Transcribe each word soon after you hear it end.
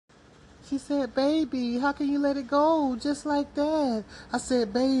She said, baby, how can you let it go just like that? I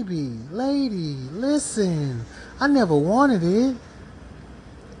said, baby, lady, listen. I never wanted it.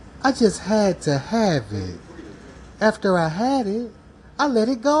 I just had to have it. After I had it, I let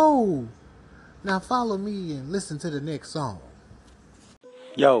it go. Now follow me and listen to the next song.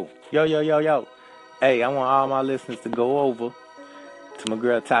 Yo. Hey, I want all my listeners to go over to my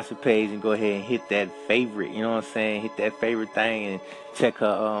girl Tasha page and go ahead and hit that favorite, you know what I'm saying? Hit that favorite thing and check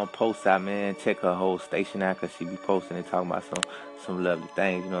her posts out, man. Check her whole station out, because she be posting and talking about some lovely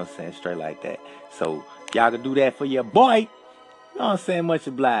things, you know what I'm saying? Straight like that. So y'all can do that for your boy. You know what I'm saying? Much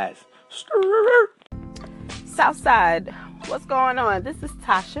obliged. Southside, what's going on? This is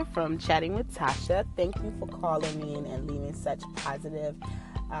Tasha from Chatting with Tasha. Thank you for calling me and leaving such a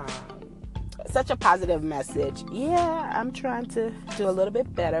positive message. Yeah, I'm trying to do a little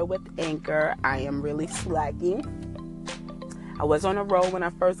bit better with Anchor. I am really slacking. I was on a roll when I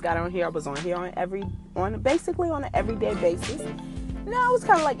first got on here. I was on here basically on an everyday basis. Now it's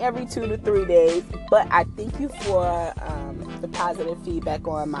kind of like every 2 to 3 days. But I thank you for the positive feedback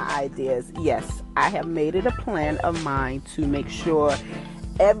on my ideas. Yes, I have made it a plan of mine to make sure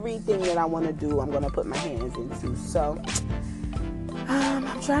everything that I want to do, I'm going to put my hands into. So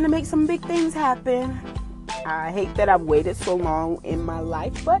I'm trying to make some big things happen. I hate that I've waited so long in my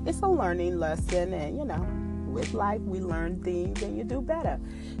life, but it's a learning lesson. And, with life, we learn things and you do better.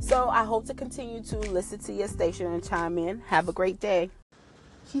 So I hope to continue to listen to your station and chime in. Have a great day.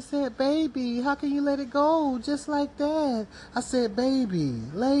 She said, baby, how can you let it go just like that? I said, baby,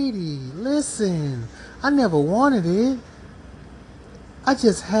 lady, listen. I never wanted it. I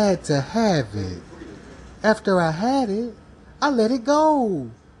just had to have it. After I had it, I let it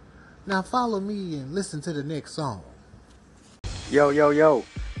go. Now follow me and listen to the next song. Yo.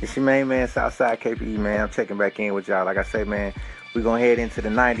 It's your main man, Southside KPE, man. I'm checking back in with y'all. Like I say, man, we're going to head into the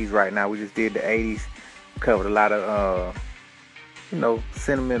 90s right now. We just did the 80s. Covered a lot of,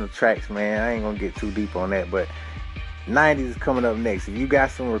 sentimental tracks, man. I ain't going to get too deep on that, but 90s is coming up next. If you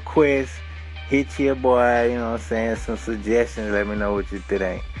got some requests, hit your boy, you know what I'm saying, some suggestions, let me know what you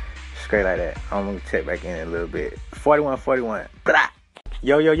think. Straight like that. I'm going to check back in a little bit. 4141. Blah!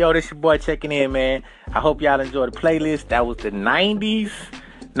 Yo, this your boy checking in, man. I hope y'all enjoy the playlist. That was the 90s.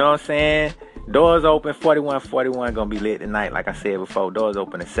 Know what I'm saying? Doors open, 4141 gonna be lit tonight. Like I said before, doors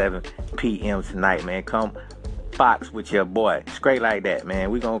open at 7 p.m. tonight, man. Come box with your boy. Straight like that, man.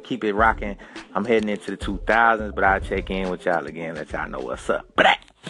 We gonna keep it rocking. I'm heading into the 2000s, but I'll check in with y'all again, let y'all know what's up. Blah!